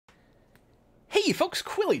Hey folks,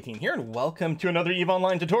 Quill18 here, and welcome to another EVE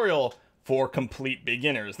Online tutorial for complete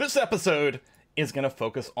beginners. This episode is going to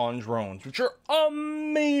focus on drones, which are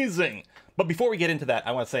amazing. But before we get into that,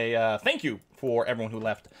 I want to say thank you for everyone who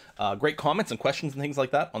left great comments and questions and things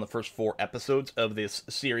like that on the first 4 episodes of this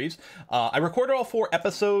series. I recorded all 4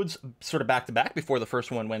 episodes sort of back to back before the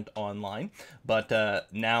first one went online, but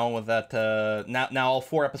now all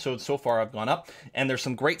 4 episodes so far have gone up, and there's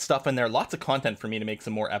some great stuff in there, lots of content for me to make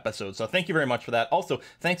some more episodes. So thank you very much for that. Also,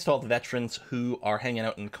 thanks to all the veterans who are hanging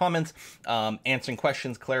out in the comments, answering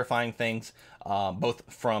questions, clarifying things. Both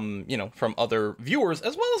from other viewers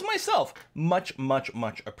as well as myself. Much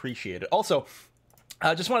appreciated. Also,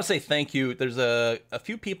 I just want to say thank you. There's a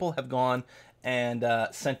few people have gone and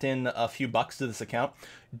sent in a few bucks to this account.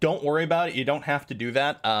 Don't worry about it. You don't have to do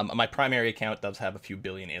that. My primary account does have a few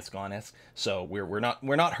billion ISK, so we're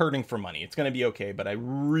not hurting for money. It's going to be okay. But I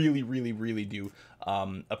really do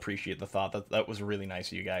appreciate the thought. That was really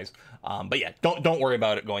nice of you guys. But yeah, don't worry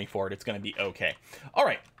about it going forward. It's going to be okay. All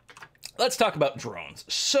right. Let's talk about drones.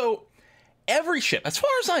 So, every ship, as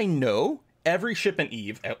far as I know, every ship in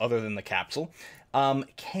EVE, other than the capsule,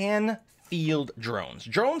 can field drones.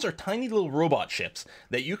 Drones are tiny little robot ships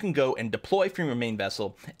that you can go and deploy from your main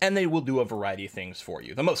vessel, and they will do a variety of things for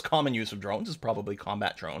you. The most common use of drones is probably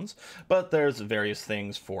combat drones, but there's various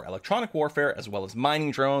things for electronic warfare, as well as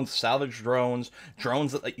mining drones, salvage drones,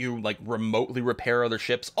 drones that let you remotely repair other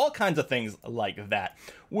ships, all kinds of things like that,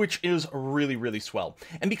 which is really swell.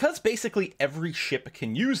 And because basically every ship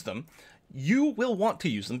can use them, you will want to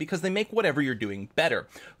use them because they make whatever you're doing better.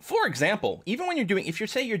 For example, even when if you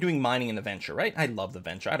say you're doing mining in the Venture, right? I love the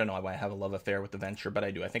Venture. I don't know why I have a love affair with the Venture, but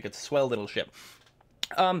I do. I think it's a swell little ship.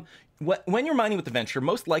 When you're mining with the Venture,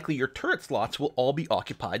 most likely your turret slots will all be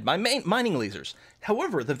occupied by mining lasers.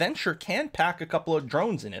 However, the Venture can pack a couple of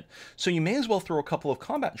drones in it, so you may as well throw a couple of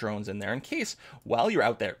combat drones in there in case, while you're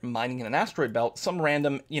out there mining in an asteroid belt, some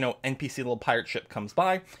random, NPC little pirate ship comes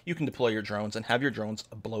by, you can deploy your drones and have your drones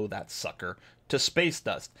blow that sucker to space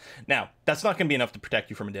dust. Now, that's not going to be enough to protect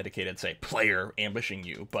you from a dedicated, say, player ambushing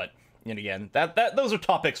you, but, again, those are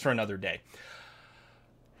topics for another day.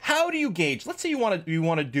 How do you gauge? Let's say you want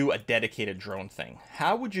to do a dedicated drone thing.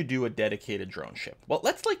 How would you do a dedicated drone ship? Well,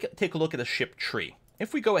 let's take a look at a ship tree.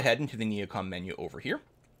 If we go ahead into the Neocom menu over here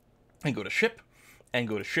and go to ship and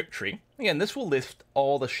go to ship tree, again, this will list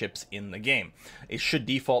all the ships in the game. It should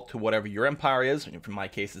default to whatever your empire is. In my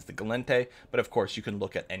case, it's the Galente, but of course you can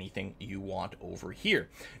look at anything you want over here.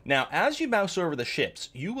 Now, as you mouse over the ships,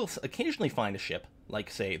 you will occasionally find a ship, like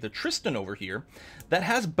say the Tristan over here, that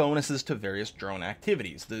has bonuses to various drone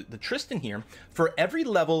activities. The Tristan here, for every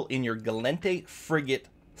level in your Galente frigate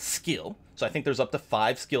skill, so I think there's up to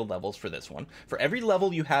 5 skill levels for this one. For every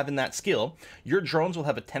level you have in that skill, your drones will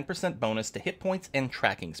have a 10% bonus to hit points and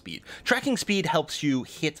tracking speed. Tracking speed helps you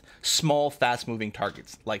hit small, fast-moving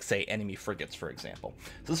targets, like, say, enemy frigates, for example.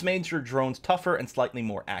 So this makes your drones tougher and slightly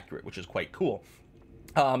more accurate, which is quite cool.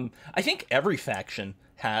 I think every faction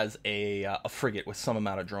has a frigate with some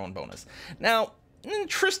amount of drone bonus. Now,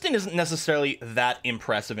 Tristan isn't necessarily that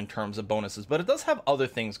impressive in terms of bonuses, but it does have other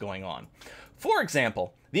things going on. For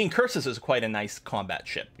example, the Incursus is quite a nice combat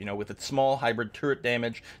ship, with its small hybrid turret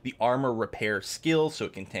damage, the armor repair skill so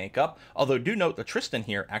it can tank up, although do note the Tristan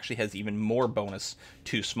here actually has even more bonus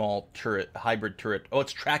to small hybrid turret,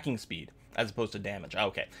 it's tracking speed as opposed to damage.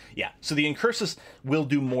 Okay, yeah, so the Incursus will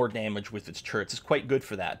do more damage with its turrets. It's quite good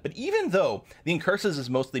for that. But even though the Incursus is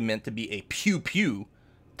mostly meant to be a pew-pew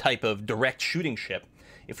type of direct shooting ship,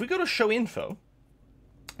 if we go to show info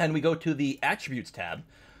and we go to the attributes tab,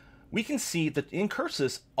 we can see that the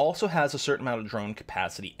Incursus also has a certain amount of drone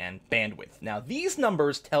capacity and bandwidth. Now, these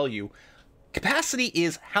numbers tell you capacity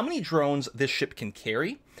is how many drones this ship can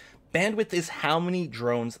carry. Bandwidth is how many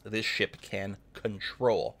drones this ship can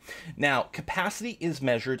control. Now, capacity is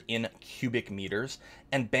measured in cubic meters,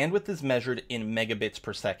 and bandwidth is measured in megabits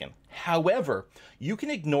per second. However, you can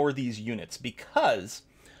ignore these units because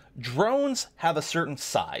drones have a certain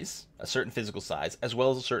size, a certain physical size, as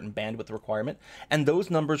well as a certain bandwidth requirement, and those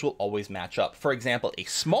numbers will always match up. For example, a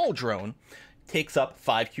small drone takes up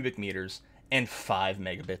 5 cubic meters and 5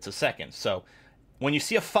 megabits a second. So when you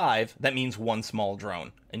see a 5, that means one small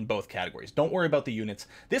drone in both categories. Don't worry about the units.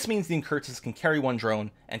 This means the Incursus can carry one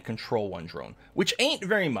drone and control one drone, which ain't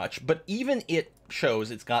very much, but even it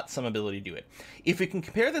shows it's got some ability to do it. If we can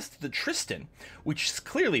compare this to the Tristan, which is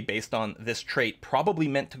clearly based on this trait, probably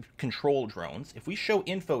meant to control drones, if we show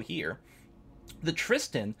info here, the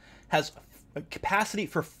Tristan has capacity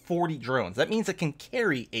for 40 drones. That means it can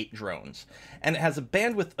carry 8 drones. And it has a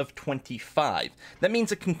bandwidth of 25. That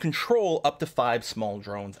means it can control up to 5 small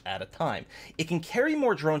drones at a time. It can carry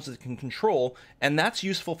more drones than it can control, and that's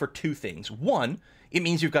useful for 2 things. One, it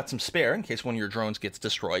means you've got some spare in case one of your drones gets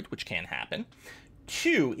destroyed, which can happen.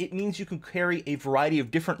 2, it means you can carry a variety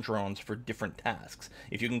of different drones for different tasks.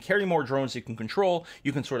 If you can carry more drones you can control,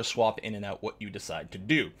 you can sort of swap in and out what you decide to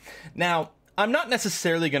do. Now, I'm not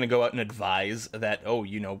necessarily going to go out and advise that, oh,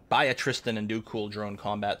 you know, buy a Tristan and do cool drone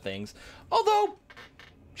combat things. Although,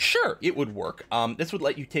 sure, it would work. This would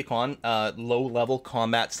let you take on low-level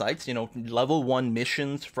combat sites, you know, level 1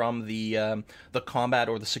 missions from the combat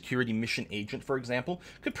or the security mission agent, for example,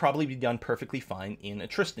 could probably be done perfectly fine in a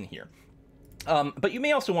Tristan here. But you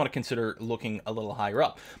may also want to consider looking a little higher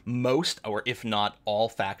up. Most, or if not all,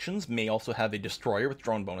 factions may also have a destroyer with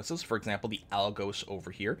drone bonuses. For example, the Algos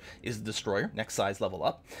over here is the destroyer, next size level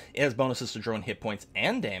up. It has bonuses to drone hit points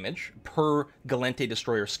and damage per Galente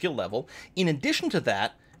destroyer skill level. In addition to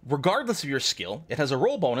that, regardless of your skill, it has a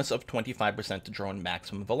roll bonus of 25% to drone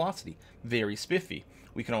maximum velocity. Very spiffy.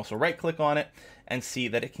 We can also right-click on it and see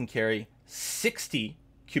that it can carry 60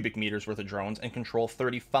 cubic meters worth of drones and control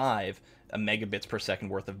 35 megabits per second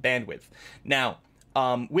worth of bandwidth. Now,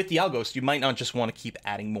 with the Algos, you might not just want to keep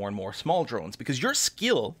adding more and more small drones, because your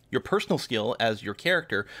skill, your personal skill as your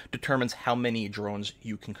character, determines how many drones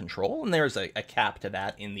you can control, and there's a cap to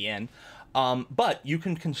that in the end. But you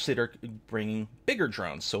can consider bringing bigger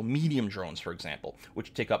drones, so medium drones, for example,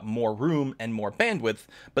 which take up more room and more bandwidth,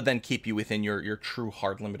 but then keep you within your true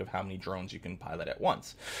hard limit of how many drones you can pilot at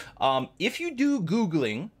once. If you do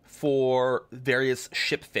Googling for various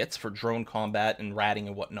ship fits for drone combat and ratting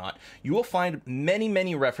and whatnot, you will find many,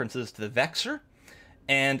 many references to the Vexor,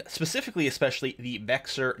 and specifically, especially, the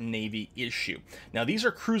Vexor Navy issue. Now, these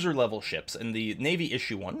are cruiser-level ships, and the Navy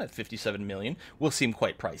issue one at 57 million will seem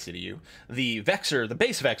quite pricey to you. The Vexor, the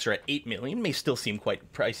base Vexor at 8 million may still seem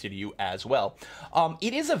quite pricey to you as well.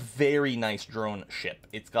 It is a very nice drone ship.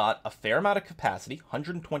 It's got a fair amount of capacity,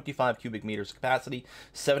 125 cubic meters capacity,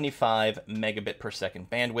 75 megabit per second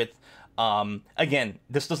bandwidth. Again,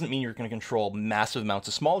 this doesn't mean you're going to control massive amounts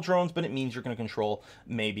of small drones, but it means you're going to control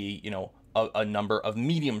maybe, you know, a number of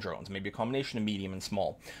medium drones, maybe a combination of medium and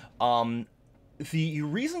small. The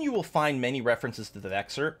reason you will find many references to the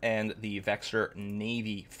Vexor and the Vexor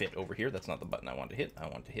Navy fit over here, that's not the button I want to hit, I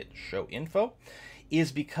want to hit show info,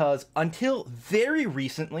 is because until very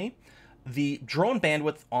recently, the drone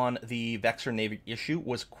bandwidth on the Vexor Navy issue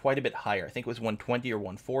was quite a bit higher. I think it was 120 or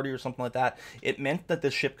 140 or something like that. It meant that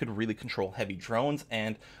this ship could really control heavy drones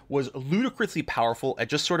and was ludicrously powerful at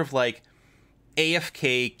just sort of like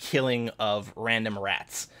AFK killing of random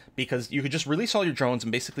rats, because you could just release all your drones and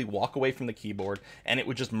basically walk away from the keyboard and it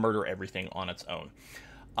would just murder everything on its own.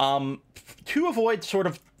 To avoid sort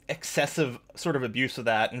of excessive sort of abuse of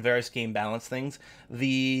that and various game balance things,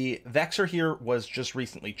 the Vexor here was just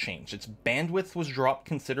recently changed. Its bandwidth was dropped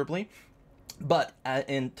considerably, but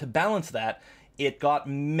and to balance that, it got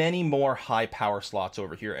many more high power slots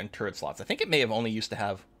over here and turret slots. I think it may have only used to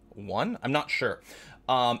have one, I'm not sure.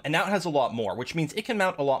 And now it has a lot more, which means it can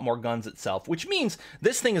mount a lot more guns itself, which means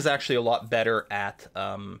this thing is actually a lot better at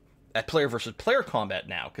player versus player combat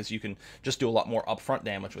now, because you can just do a lot more upfront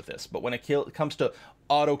damage with this. But when it comes to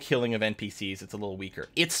auto-killing of NPCs, it's a little weaker.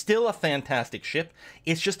 It's still a fantastic ship.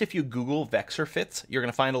 It's just if you Google Vexor fits, you're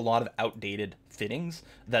going to find a lot of outdated fittings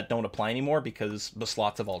that don't apply anymore because the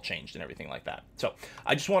slots have all changed and everything like that. So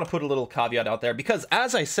I just want to put a little caveat out there because,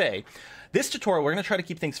 as I say, this tutorial, we're going to try to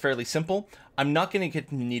keep things fairly simple. I'm not going to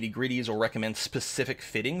get into nitty-gritties or recommend specific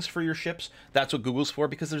fittings for your ships. That's what Google's for,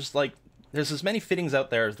 because there's as many fittings out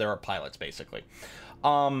there as there are pilots, basically.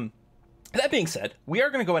 That being said, we are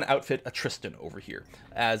going to go and outfit a Tristan over here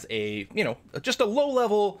as a, you know, just a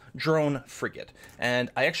low-level drone frigate. And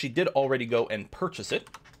I actually did already go and purchase it,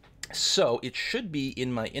 so it should be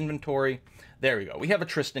in my inventory. There we go. We have a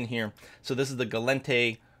Tristan here. So this is the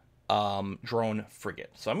Galente drone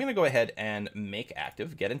frigate. So I'm going to go ahead and make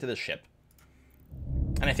active, get into the ship.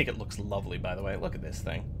 And I think it looks lovely, by the way. Look at this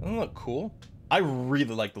thing. Doesn't it look cool? I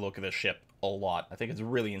really like the look of this ship a lot. I think it's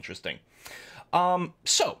really interesting.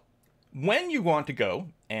 So when you want to go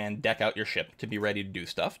and deck out your ship to be ready to do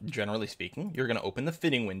stuff, generally speaking, you're going to open the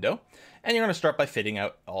fitting window, and you're going to start by fitting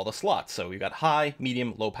out all the slots. So we've got high,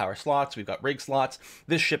 medium, low power slots. We've got rig slots.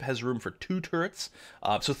 This ship has room for 2 turrets.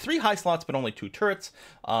 So 3 high slots, but only 2 turrets.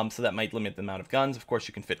 So that might limit the amount of guns. Of course,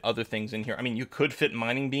 you can fit other things in here. I mean, you could fit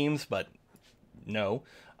mining beams, but no.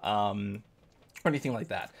 Or anything like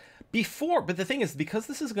that. But the thing is, because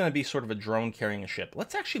this is going to be sort of a drone carrying a ship,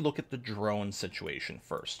 let's actually look at the drone situation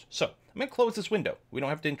first. So I'm going to close this window. We don't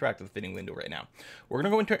have to interact with the fitting window right now. We're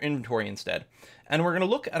going to go into our inventory instead, and we're going to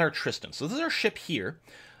look at our Tristan. So this is our ship here.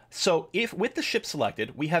 So if with the ship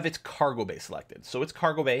selected, we have its cargo bay selected. So its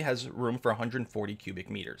cargo bay has room for 140 cubic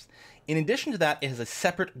meters. In addition to that, it has a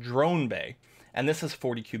separate drone bay, and this has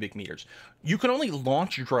 40 cubic meters. You can only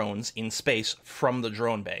launch drones in space from the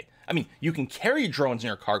drone bay. I mean, you can carry drones in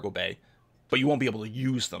your cargo bay, but you won't be able to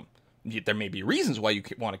use them. There may be reasons why you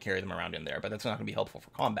want to carry them around in there, but that's not going to be helpful for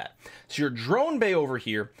combat. So your drone bay over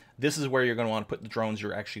here, this is where you're going to want to put the drones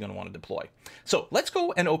you're actually going to want to deploy. So let's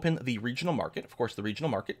go and open the regional market. Of course, the regional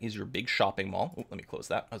market is your big shopping mall. Let me close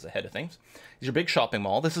that. I was ahead of things. It's your big shopping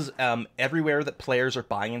mall. This is everywhere that players are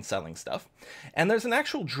buying and selling stuff. And there's an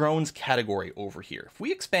actual drones category over here. If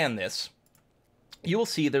we expand this, you will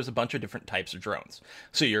see there's a bunch of different types of drones.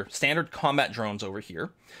 So your standard combat drones over here.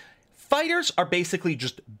 Fighters are basically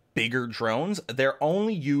just bigger drones. They're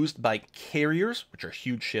only used by carriers, which are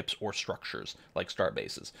huge ships or structures like star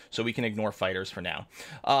bases. So we can ignore fighters for now.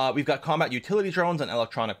 We've got combat utility drones and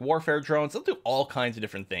electronic warfare drones. They'll do all kinds of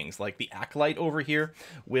different things. Like the Acolyte over here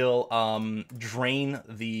will drain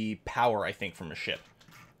the power, I think, from a ship.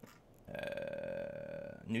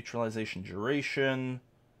 Neutralization duration.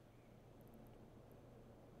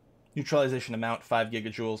 Neutralization amount, 5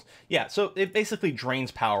 gigajoules. Yeah, so it basically drains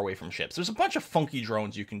power away from ships. There's a bunch of funky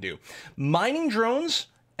drones you can do. Mining drones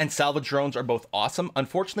and salvage drones are both awesome.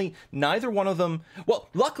 Unfortunately, neither one of them... Well,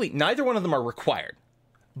 luckily, neither one of them are required.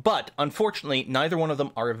 But, unfortunately, neither one of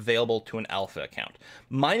them are available to an alpha account.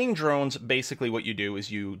 Mining drones, basically what you do is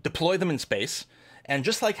you deploy them in space, and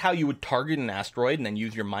just like how you would target an asteroid and then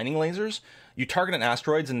use your mining lasers, you target an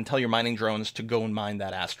asteroid and tell your mining drones to go and mine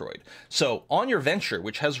that asteroid. So on your Venture,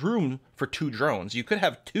 which has room for 2 drones, you could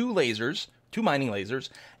have 2 lasers, 2 mining lasers,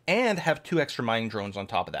 and have 2 extra mining drones on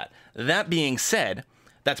top of that. That being said,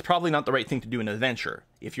 that's probably not the right thing to do in a Venture.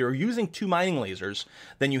 If you're using 2 mining lasers,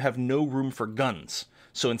 then you have no room for guns.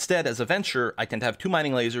 So instead, as a Venture, I tend to have 2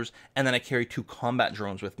 mining lasers, and then I carry 2 combat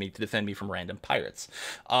drones with me to defend me from random pirates.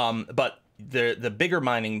 But the bigger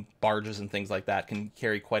mining barges and things like that can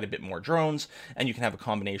carry quite a bit more drones, and you can have a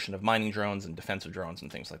combination of mining drones and defensive drones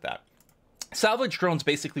and things like that. Salvage drones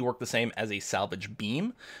basically work the same as a salvage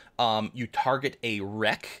beam. You target a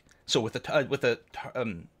wreck. So with a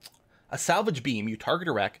salvage beam, you target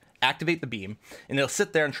a wreck, activate the beam, and it'll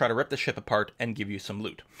sit there and try to rip the ship apart and give you some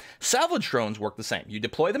loot. Salvage drones work the same. You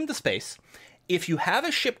deploy them to space. If you have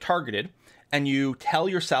a ship targeted and you tell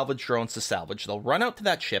your salvage drones to salvage, they'll run out to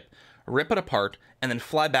that ship, rip it apart, and then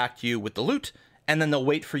fly back to you with the loot, and then they'll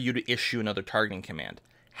wait for you to issue another targeting command.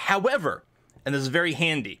 However, and this is very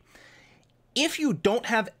handy, if you don't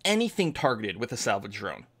have anything targeted with a salvage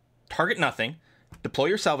drone, target nothing, deploy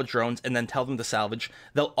your salvage drones, and then tell them to salvage,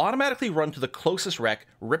 they'll automatically run to the closest wreck,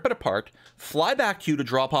 rip it apart, fly back to you to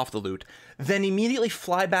drop off the loot, then immediately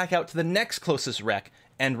fly back out to the next closest wreck,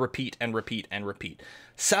 and repeat and repeat and repeat.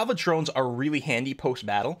 Salvage drones are really handy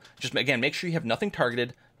post-battle. Just, again, make sure you have nothing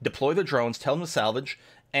targeted, deploy the drones, tell them to salvage,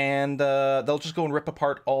 and they'll just go and rip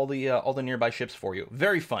apart all the nearby ships for you.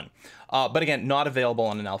 Very fun. But again, not available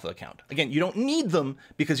on an alpha account. Again, you don't need them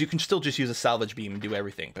because you can still just use a salvage beam and do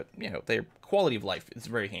everything. But, you know, their quality of life is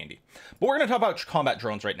very handy. But we're going to talk about combat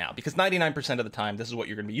drones right now because 99% of the time, this is what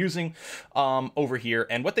you're going to be using over here.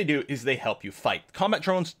 And what they do is they help you fight. Combat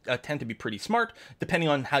drones tend to be pretty smart, depending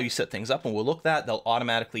on how you set things up. And we'll look at that. They'll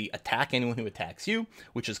automatically attack anyone who attacks you,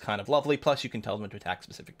 which is kind of lovely. Plus, you can tell them to attack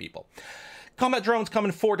specific people. Combat drones come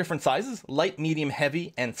in 4 different sizes: light, medium,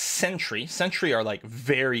 heavy, and sentry. Sentry are like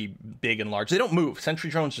very big and large. They don't move. Sentry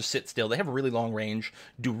drones just sit still. They have a really long range,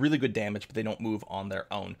 do really good damage, but they don't move on their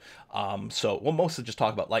own. So we'll mostly just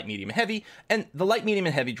talk about light, medium, and heavy. And the light, medium,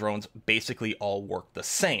 and heavy drones basically all work the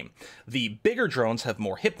same. The bigger drones have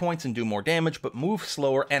more hit points and do more damage, but move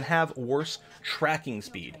slower and have worse tracking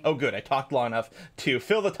speed. Oh good, I talked long enough to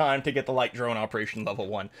fill the time to get the light drone operation level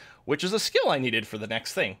 1, which is a skill I needed for the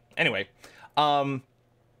next thing. Anyway.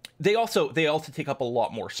 They also take up a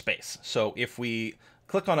lot more space. So if we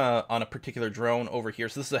click on a particular drone over here,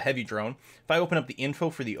 so this is a heavy drone. If I open up the info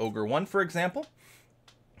for the Ogre 1, for example,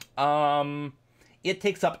 it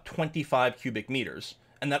takes up 25 cubic meters.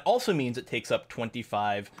 And that also means it takes up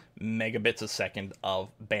 25 megabits a second of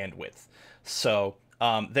bandwidth. So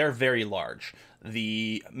they're very large.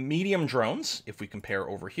 The medium drones, if we compare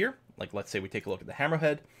over here, like let's say we take a look at the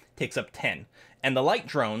Hammerhead, takes up 10. And the light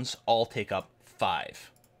drones all take up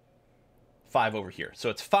 5. 5 over here. So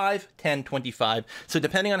it's 5, 10, 25. So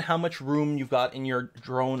depending on how much room you've got in your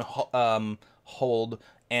drone hold,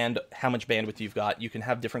 and how much bandwidth you've got. You can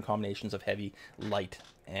have different combinations of heavy, light,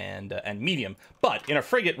 and medium. But in a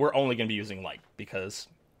frigate, we're only going to be using light because,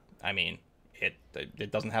 I mean,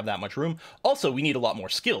 it doesn't have that much room. Also, we need a lot more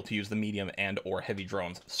skill to use the medium and or heavy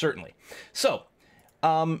drones, certainly. So,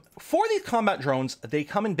 for these combat drones, they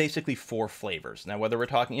come in basically 4 flavors. Now, whether we're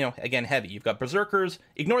talking, you know, again, heavy, you've got Berserkers.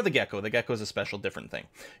 Ignore the Gecko. The Gecko is a special different thing.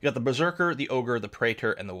 You got the Berserker, the Ogre, the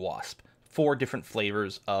Praetor, and the Wasp. 4 different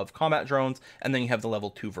flavors of combat drones, and then you have the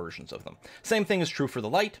level 2 versions of them. Same thing is true for the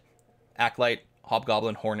light, Acolyte,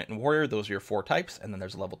 Hobgoblin, Hornet, and Warrior. Those are your 4 types, and then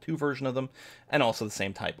there's a level 2 version of them, and also the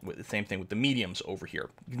same thing with the mediums over here,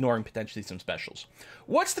 ignoring potentially some specials.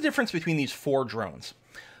 What's the difference between these 4 drones?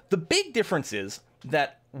 The big difference is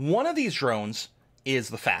that one of these drones is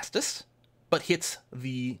the fastest, but hits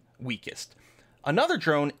the weakest. Another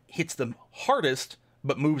drone hits the hardest,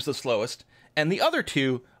 but moves the slowest, and the other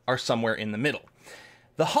 2 are somewhere in the middle.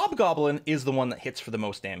 The Hobgoblin is the one that hits for the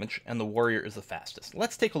most damage, and the Warrior is the fastest.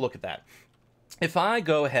 Let's take a look at that. If I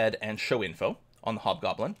go ahead and show info on the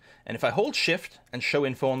Hobgoblin, and if I hold Shift and show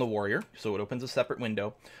info on the Warrior, so it opens a separate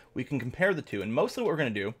window, we can compare the 2. And mostly what we're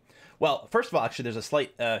going to do, well, first of all, actually, there's a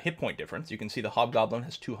slight hit point difference. You can see the Hobgoblin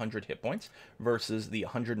has 200 hit points versus the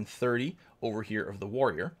 130 over here of the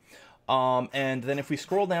Warrior. And then if we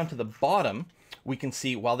scroll down to the bottom, we can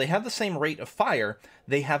see while they have the same rate of fire,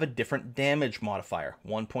 they have a different damage modifier,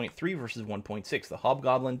 1.3 versus 1.6. The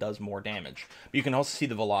Hobgoblin does more damage. But you can also see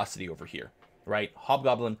the velocity over here, right?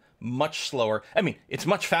 Hobgoblin, much slower. I mean, it's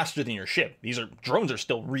much faster than your ship. Drones are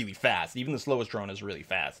still really fast. Even the slowest drone is really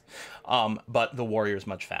fast. But the Warrior is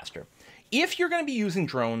much faster. If you're going to be using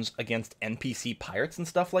drones against NPC pirates and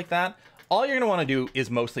stuff like that, all you're going to want to do is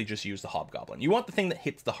mostly just use the Hobgoblin. You want the thing that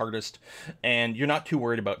hits the hardest, and you're not too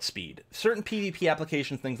worried about speed. Certain PvP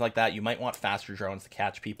applications, things like that, you might want faster drones to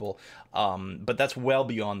catch people, but that's well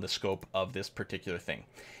beyond the scope of this particular thing.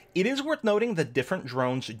 It is worth noting that different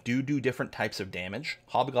drones do different types of damage.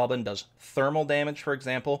 Hobgoblin does thermal damage, for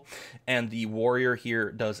example, and the Warrior here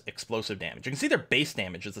does explosive damage. You can see their base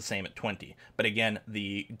damage is the same at 20, but again,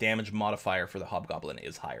 the damage modifier for the Hobgoblin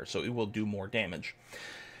is higher, so it will do more damage.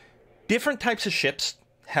 Different types of ships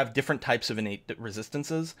have different types of innate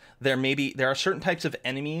resistances. There are certain types of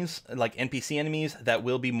enemies, like NPC enemies, that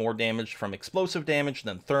will be more damaged from explosive damage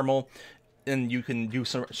than thermal, and you can do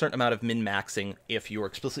some certain amount of min-maxing if you're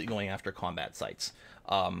explicitly going after combat sites.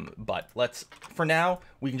 But for now,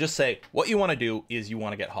 we can just say what you want to do is you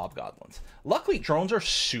want to get Hobgoblins. Luckily, drones are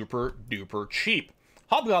super duper cheap.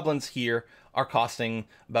 Hobgoblins here are costing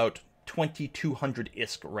about 2,200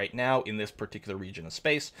 ISK right now in this particular region of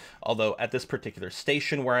space, although at this particular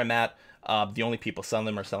station where I'm at, the only people selling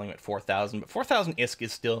them are selling them at 4,000, but 4,000 ISK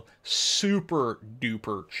is still super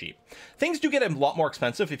duper cheap. Things do get a lot more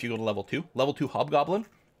expensive if you go to level 2. Level 2 Hobgoblin,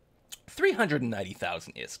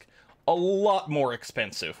 390,000 ISK. A lot more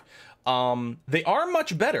expensive. They are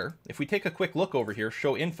much better. If we take a quick look over here,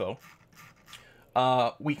 show info,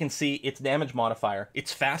 we can see its damage modifier.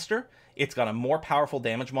 It's faster. It's got a more powerful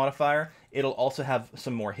damage modifier. It'll also have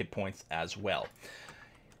some more hit points as well.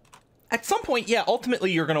 At some point, yeah,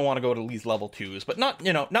 ultimately you're going to want to go to these level 2s, but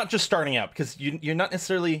not just starting out, because you're not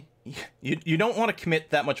necessarily, you don't want to commit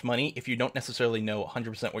that much money if you don't necessarily know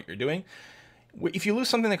 100% what you're doing. If you lose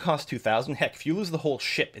something that costs 2,000, heck, if you lose the whole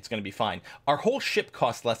ship, it's going to be fine. Our whole ship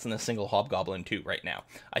costs less than a single Hobgoblin 2 right now.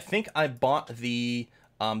 I think I bought the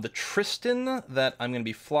Tristan that I'm going to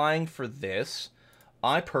be flying for this.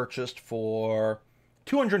 I purchased for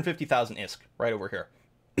 250,000 ISK right over here.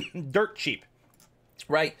 Dirt cheap,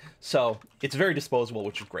 right? So it's very disposable,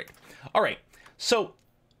 which is great. All right, so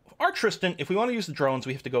our Tristan, if we want to use the drones,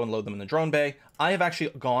 we have to go and load them in the drone bay. I have actually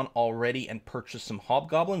gone already and purchased some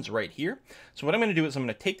Hobgoblins right here. So what I'm going to do is I'm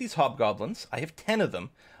going to take these Hobgoblins. I have 10 of them.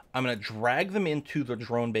 I'm going to drag them into the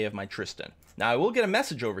drone bay of my Tristan. Now I will get a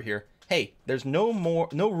message over here. Hey, there's no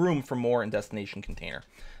room for more in destination container.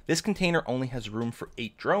 This container only has room for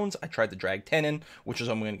 8 drones. I tried to drag 10 in, which is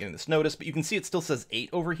why I'm going to get this notice, but you can see it still says 8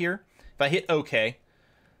 over here. If I hit OK,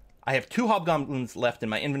 I have 2 Hobgoblins left in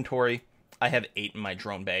my inventory. I have 8 in my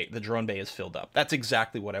drone bay. The drone bay is filled up. That's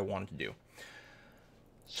exactly what I wanted to do.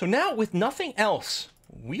 So now, with nothing else,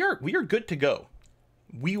 we are good to go.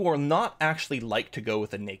 We will not actually like to go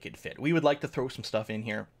with a naked fit. We would like to throw some stuff in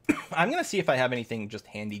here. I'm going to see if I have anything just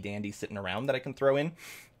handy-dandy sitting around that I can throw in.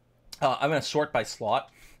 I'm going to sort by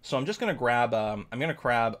slot. So I'm just going to grab,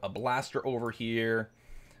 a blaster over here,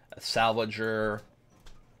 a salvager.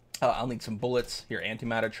 I'll need some bullets. Here,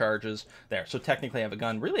 antimatter charges. There. So technically I have a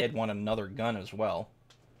gun. Really, I'd want another gun as well.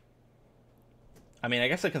 I mean, I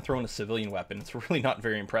guess I can throw in a civilian weapon. It's really not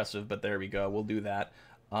very impressive, but there we go. We'll do that.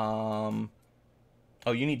 Oh,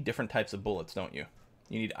 you need different types of bullets, don't you?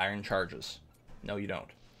 You need iron charges. No, you don't.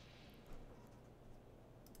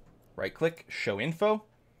 Right click, show info.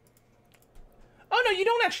 Oh, no, you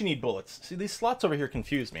don't actually need bullets. See, these slots over here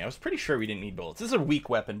confused me. I was pretty sure we didn't need bullets. This is a weak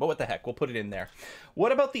weapon, but what the heck? We'll put it in there.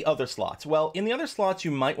 What about the other slots? Well, in the other slots,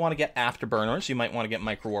 you might want to get afterburners. You might want to get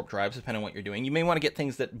micro-warp drives, depending on what you're doing. You may want to get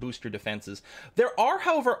things that boost your defenses. There are,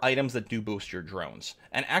 however, items that do boost your drones.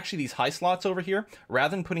 And actually, these high slots over here,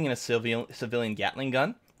 rather than putting in a civilian Gatling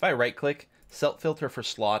gun, if I right-click, self-filter for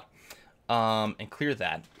slot, and clear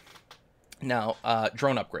that. Now,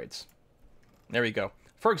 drone upgrades. There we go.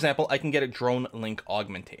 For example, I can get a drone link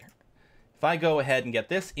augmentator. If I go ahead and get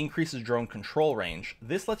this, increases drone control range.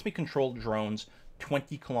 This lets me control drones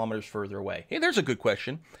 20 kilometers further away. Hey, there's a good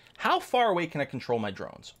question. How far away can I control my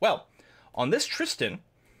drones? Well, on this Tristan,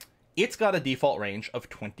 it's got a default range of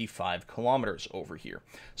 25 kilometers over here.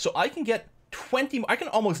 So I can get I can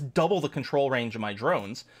almost double the control range of my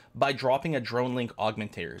drones by dropping a drone link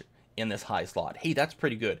augmentator in this high slot. Hey, that's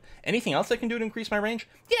pretty good. Anything else I can do to increase my range?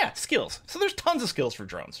 Yeah, skills. So there's tons of skills for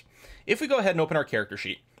drones. If we go ahead and open our character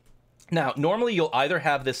sheet, now normally you'll either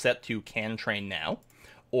have this set to can train now,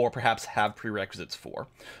 or perhaps have prerequisites for.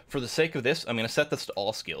 For the sake of this, I'm going to set this to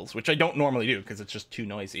all skills, which I don't normally do because it's just too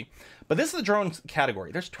noisy. But this is the drones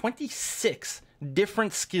category. There's 26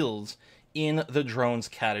 different skills in the drones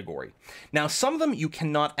category. Now, some of them you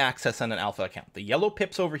cannot access on an alpha account. The yellow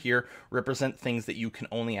pips over here represent things that you can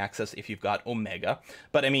only access if you've got Omega.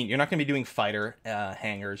 But I mean, you're not going to be doing fighter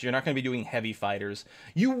hangars. You're not going to be doing heavy fighters.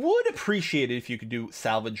 You would appreciate it if you could do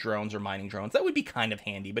salvage drones or mining drones. That would be kind of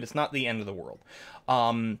handy, but it's not the end of the world.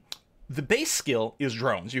 The base skill is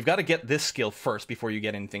drones. You've got to get this skill first before you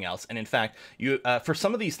get anything else. And in fact, you for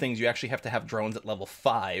some of these things, you actually have to have drones at level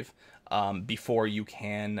 5 before you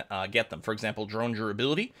can get them. For example, drone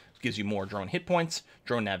durability gives you more drone hit points.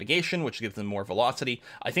 Drone navigation, which gives them more velocity.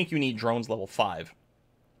 I think you need drones level 5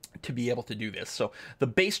 to be able to do this. So the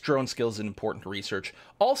base drone skill is important to research.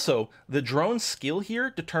 Also, the drone skill here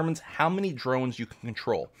determines how many drones you can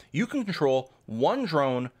control. You can control 1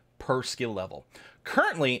 drone per skill level.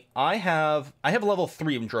 Currently, I have level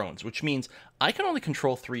 3 of drones, which means I can only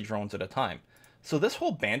control 3 drones at a time. So this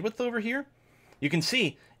whole bandwidth over here, you can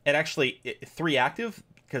see it actually 3 active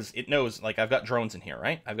because it knows, like, I've got drones in here,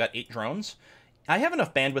 right? I've got 8 drones. I have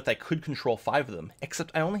enough bandwidth I could control 5 of them,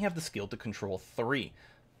 except I only have the skill to control 3.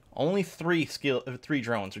 Only 3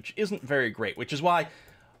 drones, which isn't very great, which is why,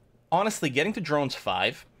 honestly, getting to drones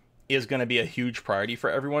 5 is going to be a huge priority for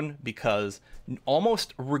everyone, because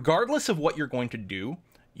almost regardless of what you're going to do,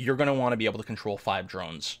 you're going to want to be able to control 5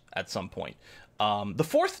 drones at some point. The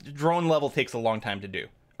 4th drone level takes a long time to do.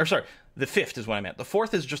 Or sorry, the 5th is what I meant. The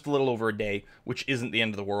 4th is just a little over a day, which isn't the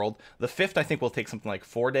end of the world. The 5th, I think, will take something like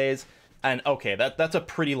 4 days. And okay, that's a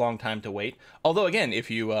pretty long time to wait. Although, again,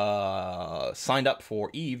 if you signed up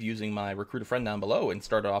for EVE using my recruit a friend down below and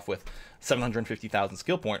started off with 750,000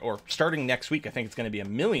 skill point, or starting next week, I think it's going to be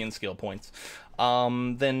 1 million skill points,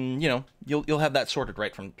 then, you know, you'll have that sorted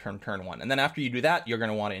right from turn 1. And then after you do that, you're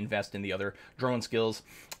going to want to invest in the other drone skills.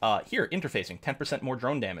 Here, interfacing, 10% more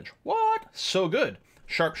drone damage. What? So good.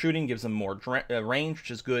 Sharpshooting gives them more range,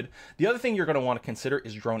 which is good. The other thing you're going to want to consider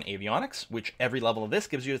is drone avionics, which every level of this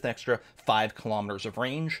gives you an extra 5 kilometers of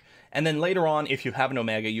range. And then later on, if you have an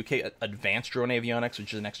Omega, you get advanced drone avionics,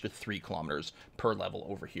 which is an extra 3 kilometers per level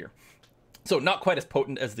over here. So not quite as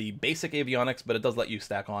potent as the basic avionics, but it does let you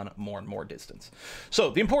stack on more and more distance. So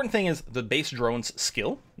the important thing is the base drones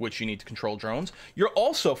skill, which you need to control drones. You're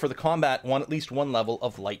also, for the combat, want at least 1 level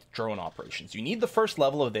of light drone operations. You need the first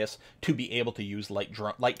level of this to be able to use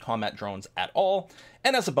light combat drones at all.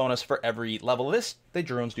 And as a bonus, for every level of this, the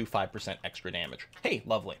drones do 5% extra damage. Hey,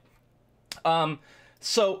 lovely.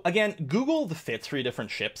 So again, Google the fits for your different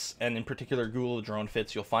ships, and in particular, Google the drone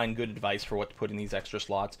fits. You'll find good advice for what to put in these extra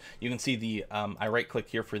slots. You can see the, I right-click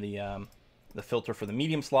here for the filter for the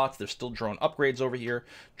medium slots. There's still drone upgrades over here.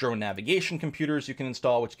 Drone navigation computers you can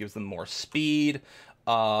install, which gives them more speed.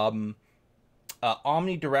 Omnidirectional,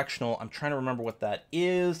 I'm trying to remember what that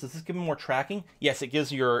is. Does this give them more tracking? Yes, it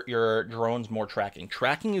gives your drones more tracking.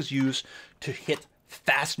 Tracking is used to hit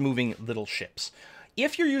fast-moving little ships.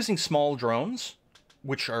 If you're using small drones,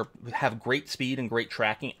 which have great speed and great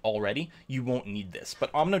tracking already, you won't need this.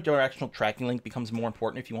 But omnidirectional tracking link becomes more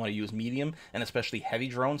important if you want to use medium and especially heavy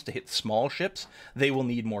drones to hit small ships. They will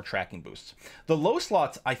need more tracking boosts. The low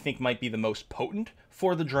slots, I think, might be the most potent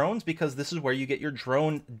for the drones, because this is where you get your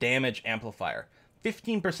drone damage amplifier.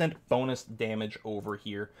 15% bonus damage over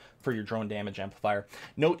here for your drone damage amplifier.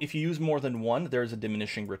 Note, if you use more than 1, there's a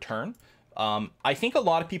diminishing return. I think a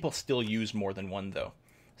lot of people still use more than 1, though.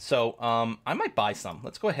 So I might buy some.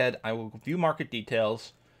 Let's go ahead. I will view market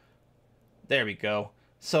details. There we go.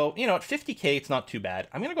 So, you know, at 50k, it's not too bad.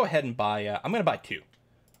 I'm going to go ahead and buy, I'm going to buy 2.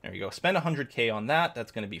 There we go. Spend 100k on that.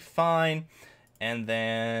 That's going to be fine. And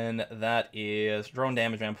then that is drone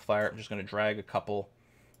damage amplifier. I'm just going to drag a couple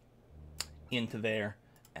into there.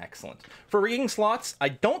 Excellent. For rigging slots, I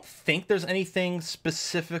don't think there's anything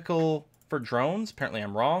specific for drones. Apparently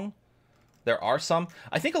I'm wrong. There are some.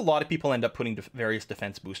 I think a lot of people end up putting various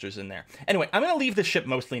defense boosters in there. Anyway, I'm going to leave the ship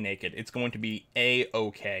mostly naked. It's going to be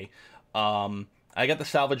A-okay. I got the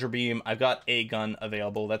salvager beam. I've got a gun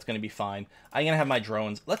available. That's going to be fine. I'm going to have my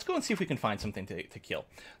drones. Let's go and see if we can find something to kill.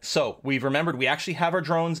 So we've remembered we actually have our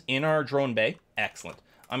drones in our drone bay. Excellent.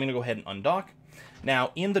 I'm going to go ahead and undock.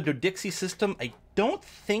 Now, in the Dodixie system, I don't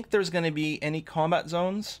think there's going to be any combat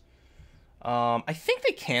zones. I think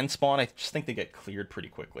they can spawn. I just think they get cleared pretty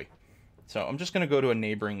quickly. So I'm just going to go to a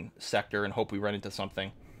neighboring sector and hope we run into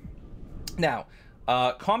something. Now,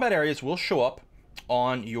 combat areas will show up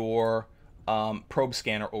on your probe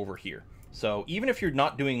scanner over here. So even if you're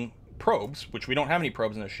not doing probes, which we don't have any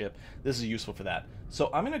probes in the ship, this is useful for that. So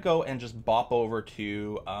I'm going to go and just bop over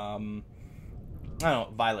to, I don't know,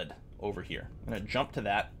 Violet over here. I'm going to jump to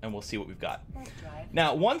that and we'll see what we've got.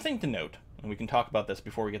 Now, one thing to note, and we can talk about this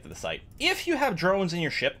before we get to the site. If you have drones in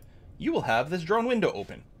your ship, you will have this drone window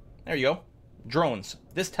open. There you go. Drones.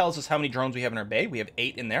 This tells us how many drones we have in our bay. We have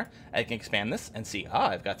 8 in there. I can expand this and see,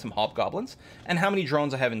 I've got some hobgoblins. And how many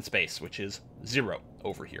drones I have in space, which is 0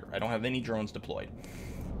 over here. I don't have any drones deployed.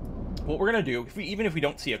 What we're going to do, even if we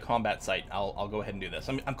don't see a combat site, I'll go ahead and do this.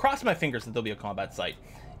 I'm crossing my fingers that there'll be a combat site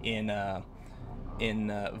in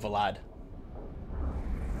Vlad.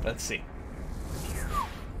 Let's see.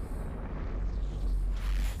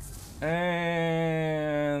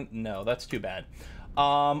 And no, that's too bad.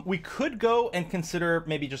 We could go and consider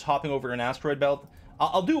maybe just hopping over an asteroid belt.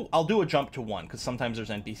 I'll do a jump to 1 because sometimes there's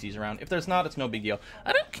NPCs around. If there's not, it's no big deal.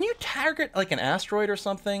 Can you target like an asteroid or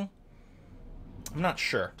something? I'm not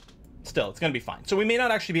sure. Still, it's gonna be fine. So we may not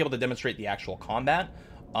actually be able to demonstrate the actual combat,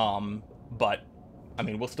 but I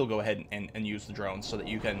mean we'll still go ahead and use the drones so that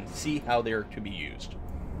you can see how they're to be used.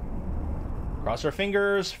 Cross our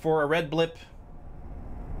fingers for a red blip.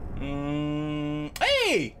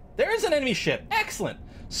 Hey! There's an enemy ship. Excellent.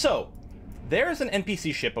 So, there's an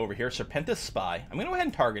NPC ship over here, Serpentis Spy. I'm going to go ahead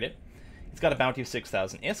and target it. It's got a bounty of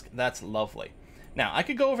 6,000 ISK. That's lovely. Now, I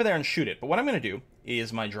could go over there and shoot it, but what I'm going to do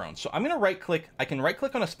is my drone. So I'm going to right-click. I can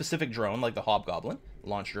right-click on a specific drone, like the Hobgoblin,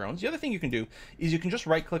 launch drones. The other thing you can do is you can just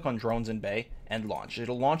right-click on drones in bay and launch.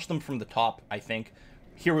 It'll launch them from the top, I think.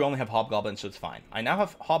 Here we only have Hobgoblins, so it's fine. I now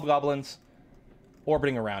have Hobgoblins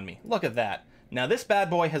orbiting around me. Look at that. Now, this bad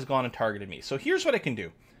boy has gone and targeted me. So here's what I can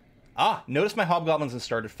do. Notice my Hobgoblins and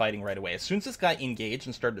started fighting right away. As soon as this guy engaged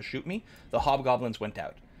and started to shoot me, the Hobgoblins went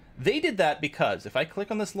out. They did that because if I click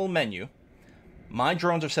on this little menu, my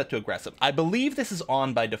drones are set to aggressive. I believe this is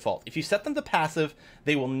on by default. If you set them to passive,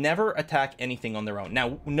 they will never attack anything on their own.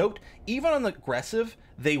 Now, note, even on the aggressive,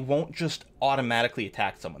 they won't just automatically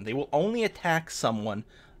attack someone. They will only attack someone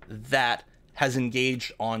that has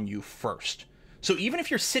engaged on you first. So even if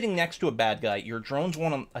you're sitting next to a bad guy, your drones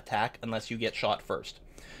won't attack unless you get shot first.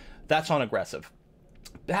 That's on aggressive.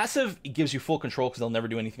 Passive, it gives you full control because they'll never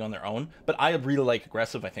do anything on their own, but I really like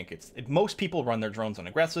aggressive. I think most people run their drones on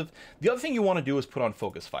aggressive. The other thing you want to do is put on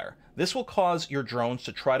focus fire. This will cause your drones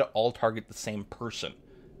to try to all target the same person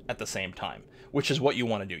at the same time, which is what you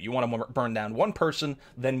want to do. You want to burn down one person,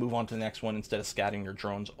 then move on to the next one instead of scattering your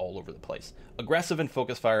drones all over the place. Aggressive and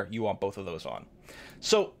focus fire, you want both of those on.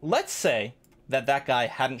 So let's say that guy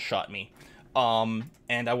hadn't shot me,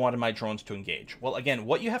 and I wanted my drones to engage. Well, again,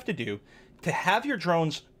 what you have to do to have your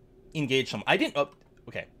drones engage someone.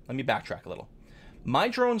 Okay, let me backtrack a little. My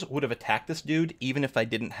drones would have attacked this dude even if I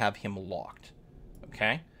didn't have him locked.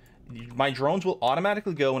 Okay? My drones will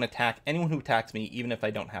automatically go and attack anyone who attacks me even if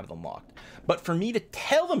I don't have them locked. But for me to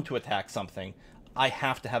tell them to attack something, I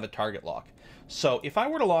have to have a target lock. So if I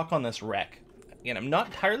were to lock on this wreck, again, I'm not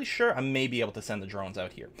entirely sure, I may be able to send the drones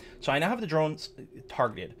out here. So I now have the drones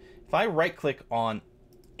targeted. If I right-click on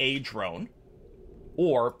a drone,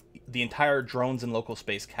 or the entire drones in local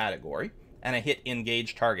space category, and I hit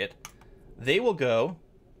engage target, they will go,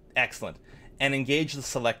 excellent, and engage the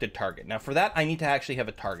selected target. Now for that, I need to actually have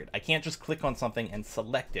a target. I can't just click on something and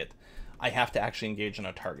select it. I have to actually engage on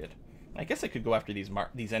a target. I guess I could go after these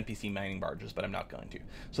NPC mining barges, but I'm not going to.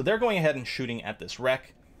 So they're going ahead and shooting at this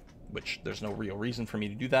wreck, which there's no real reason for me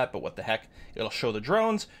to do that, but what the heck. It'll show the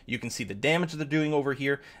drones. You can see the damage they're doing over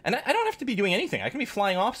here. And I don't have to be doing anything. I can be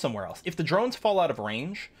flying off somewhere else. If the drones fall out of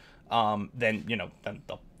range, then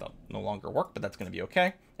they'll no longer work, but that's going to be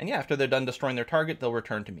okay. And yeah, after they're done destroying their target, they'll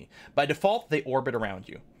return to me. By default, they orbit around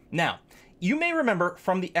you. Now, you may remember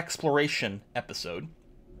from the exploration episode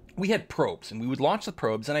we had probes, and we would launch the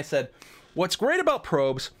probes, and I said, what's great about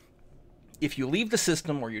probes, if you leave the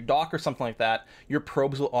system or you dock or something like that, your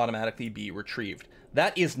probes will automatically be retrieved.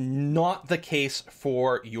 That is not the case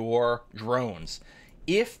for your drones.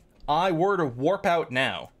 If I were to warp out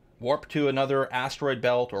now, warp to another asteroid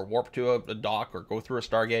belt or warp to a dock or go through a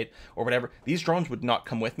Stargate or whatever, these drones would not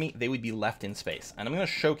come with me. They would be left in space, and I'm going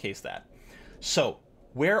to showcase that. So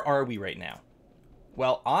where are we right now?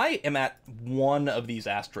 Well, I am at one of these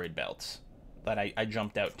asteroid belts that I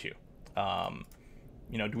jumped out to.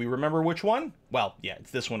 You know, do we remember which one? Well, yeah,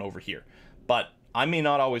 it's this one over here. But I may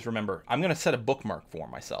not always remember. I'm going to set a bookmark for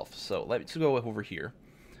myself. So let's go over here.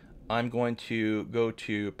 I'm going to go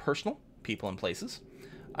to Personal, People and Places.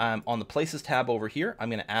 On the Places tab over here, I'm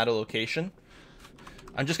going to add a location.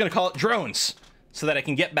 I'm just going to call it Drones so that I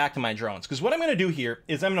can get back to my drones. Because what I'm going to do here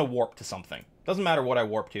is I'm going to warp to something. Doesn't matter what I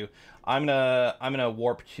warp to. I'm gonna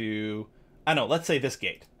warp to, I don't know, let's say this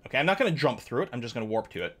gate. Okay, I'm not gonna jump through it. I'm just gonna warp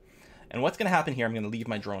to it. And what's gonna happen here? I'm gonna leave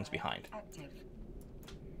my drones behind. Active.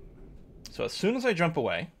 So as soon as I jump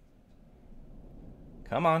away,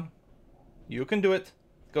 come on, you can do it.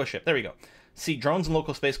 Go ship. There we go. See, drones in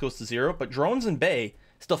local space goes to 0, but drones in bay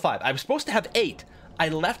still 5. I was supposed to have 8. I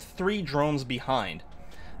left 3 drones behind.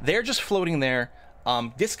 They're just floating there.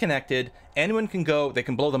 Disconnected. Anyone can go, they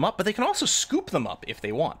can blow them up, but they can also scoop them up if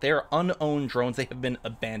they want. They are unowned drones. They have been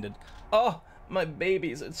abandoned. Oh, my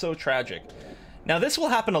babies. It's so tragic. Now, this will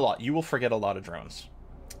happen a lot. You will forget a lot of drones.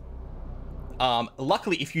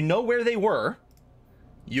 Luckily, if you know where they were,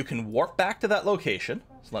 you can warp back to that location.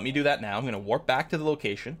 So let me do that now. I'm going to warp back to the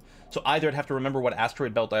location. So either I'd have to remember what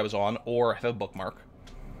asteroid belt I was on or have a bookmark.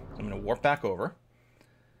 So I'm going to warp back over.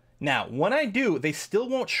 Now, when I do, they still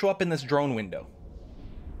won't show up in this drone window,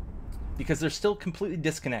 because they're still completely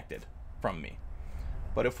disconnected from me.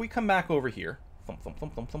 But if we come back over here, thump, thump,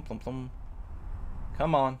 thump, thump, thump, thump, thump.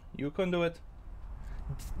 Come on, you can do it.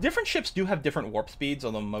 Different ships do have different warp speeds,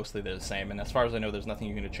 although mostly they're the same, and as far as I know, there's nothing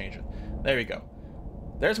you can do to change it. There you go.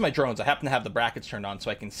 There's my drones. I happen to have the brackets turned on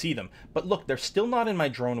so I can see them. But look, they're still not in my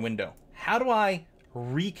drone window. How do I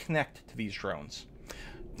reconnect to these drones?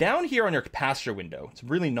 Down here on your capacitor window, it's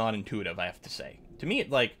really not intuitive, I have to say. To me,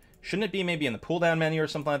 shouldn't it be maybe in the pull-down menu or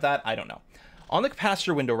something like that? I don't know. On the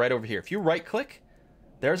capacitor window right over here, if you right-click,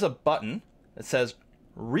 there's a button that says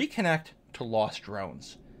Reconnect to Lost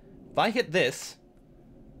Drones. If I hit this,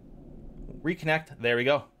 reconnect, there we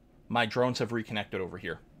go. My drones have reconnected over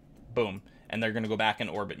here. Boom. And they're going to go back and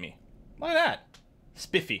orbit me. Look at that.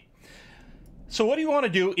 Spiffy. So what do you want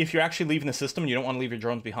to do if you're actually leaving the system and you don't want to leave your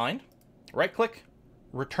drones behind? Right-click,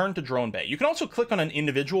 return to drone bay. You can also click on an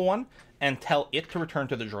individual one and tell it to return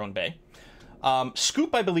to the drone bay.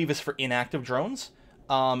 Scoop, I believe, is for inactive drones.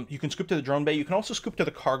 You can scoop to the drone bay. You can also scoop to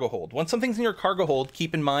the cargo hold. Once something's in your cargo hold,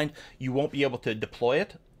 keep in mind you won't be able to deploy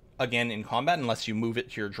it again in combat unless you move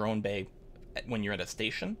it to your drone bay when you're at a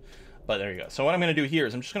station. But there you go. So what I'm going to do here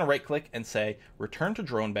is I'm just going to right-click and say return to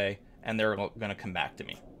drone bay, and they're going to come back to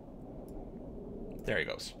me. There he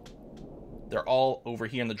goes. They're all over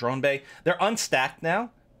here in the drone bay. They're unstacked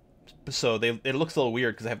now, so it looks a little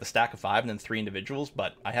weird because I have the stack of 5 and then 3 individuals,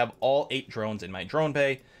 but I have all 8 drones in my drone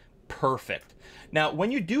bay. Perfect. Now,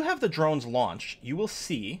 when you do have the drones launched, you will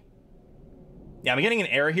see... Yeah, I'm getting an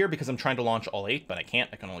error here because I'm trying to launch all 8, but I can't.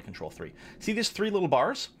 I can only control 3. See these 3 little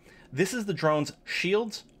bars? This is the drone's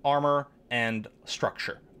shields, armor, and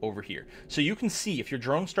structure over here. So you can see if your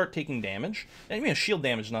drones start taking damage, I mean, shield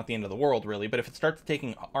damage is not the end of the world, really, but if it starts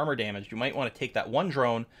taking armor damage, you might want to take that one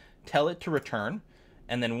drone, tell it to return,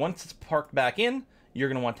 and then once it's parked back in, you're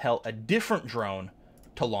going to want to tell a different drone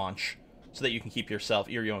to launch so that you can keep your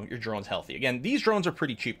drones healthy. Again, these drones are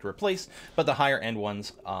pretty cheap to replace, but the higher end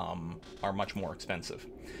ones are much more expensive.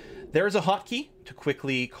 There is a hotkey to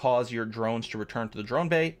quickly cause your drones to return to the drone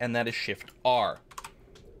bay, and that is Shift R.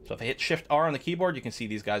 So if I hit Shift R on the keyboard, you can see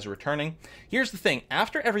these guys are returning. Here's the thing.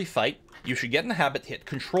 After every fight, you should get in the habit to hit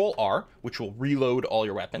Control R, which will reload all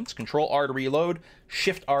your weapons. Control R to reload,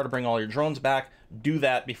 Shift R to bring all your drones back. Do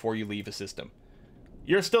that before you leave the system.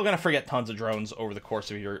 You're still going to forget tons of drones over the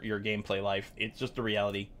course of your gameplay life. It's just the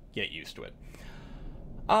reality. Get used to it.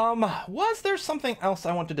 Was there something else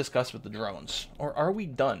I want to discuss with the drones? Or are we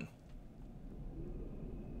done?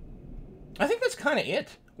 I think that's kind of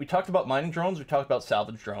it. We talked about mining drones, we talked about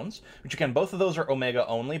salvage drones, which again, both of those are Omega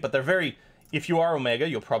only, but they're very... If you are Omega,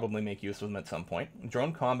 you'll probably make use of them at some point.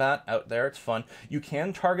 Drone combat out there, it's fun. You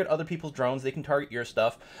can target other people's drones, they can target your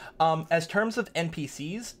stuff. As terms of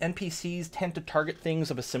NPCs, NPCs tend to target things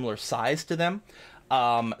of a similar size to them.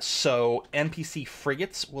 So NPC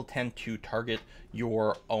frigates will tend to target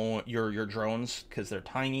your drones because they're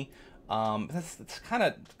tiny. That's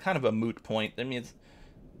kind of a moot point. I mean,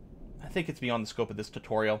 I think it's beyond the scope of this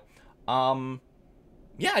tutorial.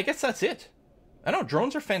 Yeah, I guess that's it. I know,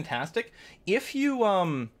 drones are fantastic. If you,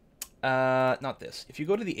 not this. If you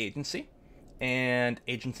go to the agency, and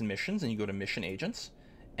agents and missions, and you go to mission agents,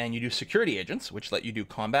 and you do security agents, which let you do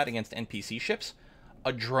combat against NPC ships,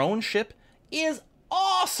 a drone ship is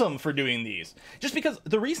awesome for doing these. Just because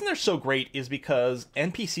the reason they're so great is because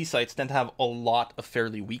NPC sites tend to have a lot of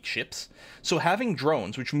fairly weak ships. So having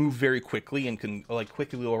drones, which move very quickly and can like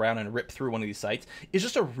quickly go around and rip through one of these sites, is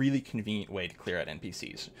just a really convenient way to clear out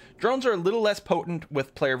NPCs. Drones are a little less potent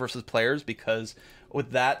with player versus players because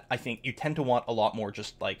with that, I think you tend to want a lot more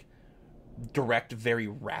just like direct, very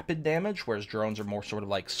rapid damage, whereas drones are more sort of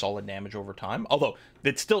like solid damage over time. Although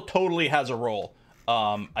it still totally has a role.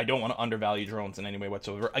 I don't want to undervalue drones in any way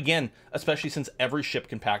whatsoever. Again, especially since every ship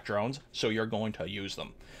can pack drones, so you're going to use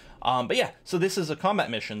them. But yeah, so this is a combat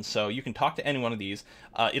mission, so you can talk to any one of these.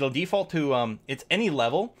 It'll default to, it's any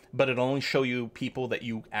level, but it'll only show you people that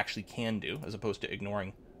you actually can do, as opposed to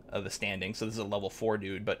ignoring the standing. So this is a level 4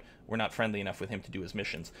 dude, but we're not friendly enough with him to do his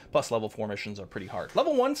missions. Plus, level 4 missions are pretty hard.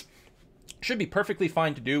 Level 1s should be perfectly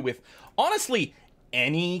fine to do with, honestly,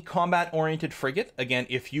 any combat-oriented frigate. Again,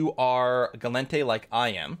 if you are Galente like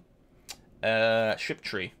I am, ship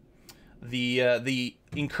tree, the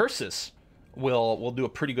Incursus will do a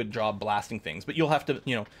pretty good job blasting things, but you'll have to,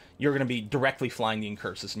 you know, you're going to be directly flying the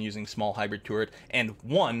Incursus and using small hybrid turret and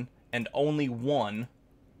one, and only one,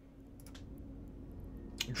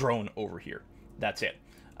 drone over here. That's it.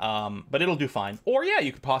 But it'll do fine. Or yeah,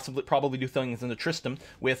 you could probably do things in the Tristram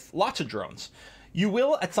with lots of drones. You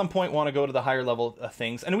will at some point want to go to the higher level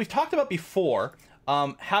things, and we've talked about before.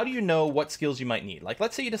 How do you know what skills you might need? Like,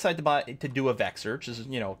 let's say you decide to do a Vexor, which is,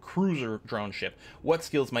 you know, a cruiser drone ship. What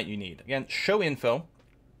skills might you need? Again, show info.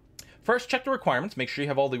 First, check the requirements. Make sure you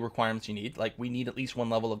have all the requirements you need. Like, we need at least one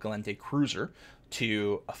level of Galente cruiser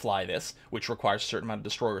to fly this, which requires a certain amount of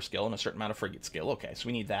destroyer skill and a certain amount of frigate skill. Okay, so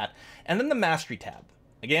we need that. And then the mastery tab.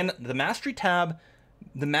 Again, the mastery tab,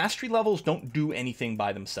 the mastery levels don't do anything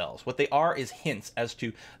by themselves. What they are is hints as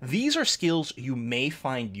to these are skills you may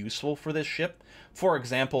find useful for this ship. For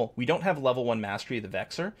example, we don't have level 1 mastery of the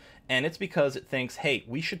Vexor, and it's because it thinks, hey,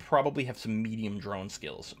 we should probably have some medium drone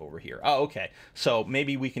skills over here. Oh, okay. So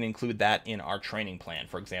maybe we can include that in our training plan.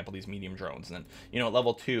 For example, these medium drones. And then, you know, at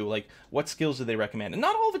level 2, like, what skills do they recommend? And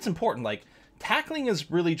not all of it's important. Like, tackling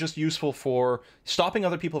is really just useful for stopping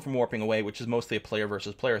other people from warping away, which is mostly a player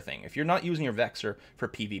versus player thing. If you're not using your Vexor for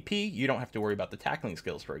PvP, you don't have to worry about the tackling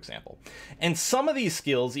skills, for example. And some of these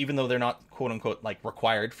skills, even though they're not quote-unquote like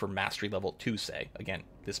required for mastery level 2, say, again,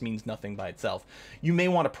 this means nothing by itself, you may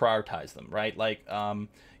want to prioritize them, right? Like,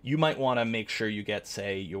 you might want to make sure you get,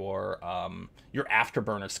 say, your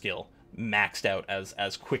afterburner skill maxed out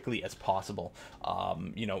as quickly as possible.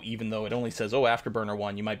 You know, even though it only says, oh, afterburner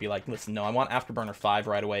 1, you might be like, listen, no, I want afterburner 5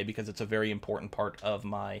 right away because it's a very important part of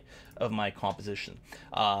my composition.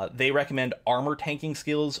 They recommend armor tanking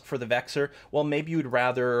skills for the Vexor. Well, maybe you'd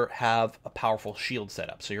rather have a powerful shield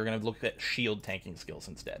setup, so you're going to look at shield tanking skills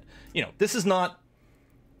instead. You know, this is not,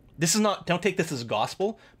 don't take this as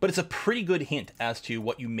gospel, but it's a pretty good hint as to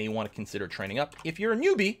what you may want to consider training up. If you're a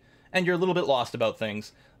newbie and you're a little bit lost about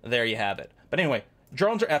things, there you have it. But anyway,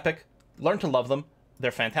 drones are epic. Learn to love them.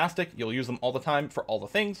 They're fantastic. You'll use them all the time for all the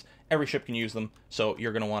things. Every ship can use them, so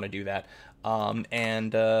you're going to want to do that.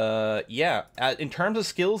 Yeah, in terms of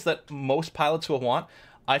skills that most pilots will want,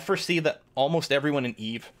 I foresee that almost everyone in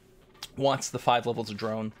EVE wants the 5 levels of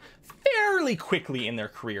drone fairly quickly in their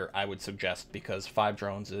career, I would suggest, because 5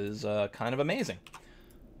 drones is kind of amazing.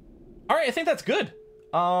 All right, I think that's good.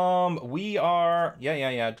 We are,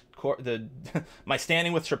 my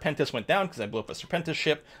standing with Serpentis went down because I blew up a Serpentis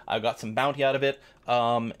ship. I got some bounty out of it,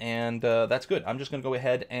 and that's good. I'm just going to go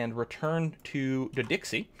ahead and return to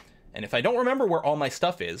Dixie. And if I don't remember where all my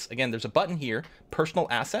stuff is, again, there's a button here, Personal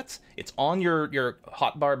Assets. It's on your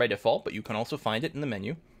hotbar by default, but you can also find it in the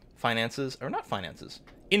menu. Finances, or not finances,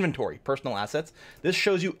 Inventory, Personal Assets. This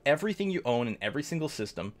shows you everything you own in every single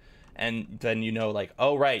system. And then you know, like,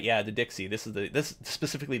 oh right, yeah, the Dixie. This is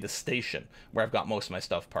specifically the station where I've got most of my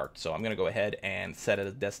stuff parked. So I'm gonna go ahead and set it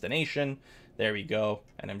as destination. There we go.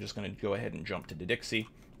 And I'm just gonna go ahead and jump to the Dixie,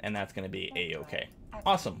 and that's gonna be a-okay.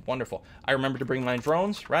 Awesome, wonderful. I remember to bring my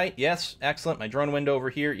drones, right? Yes, excellent. My drone window over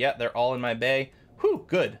here. Yeah, they're all in my bay. Whew,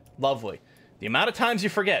 good, lovely. The amount of times you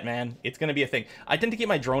forget, man, it's gonna be a thing. I tend to keep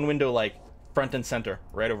my drone window like front and center,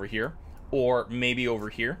 right over here, or maybe over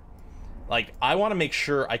here. Like, I want to make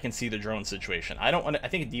sure I can see the drone situation. I don't want to, I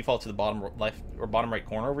think it defaults to the bottom left or bottom right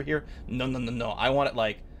corner over here. No. I want it,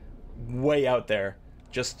 like, way out there,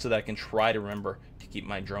 just so that I can try to remember to keep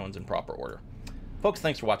my drones in proper order. Folks,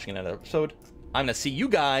 thanks for watching another episode. I'm going to see you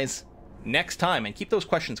guys next time, and keep those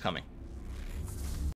questions coming.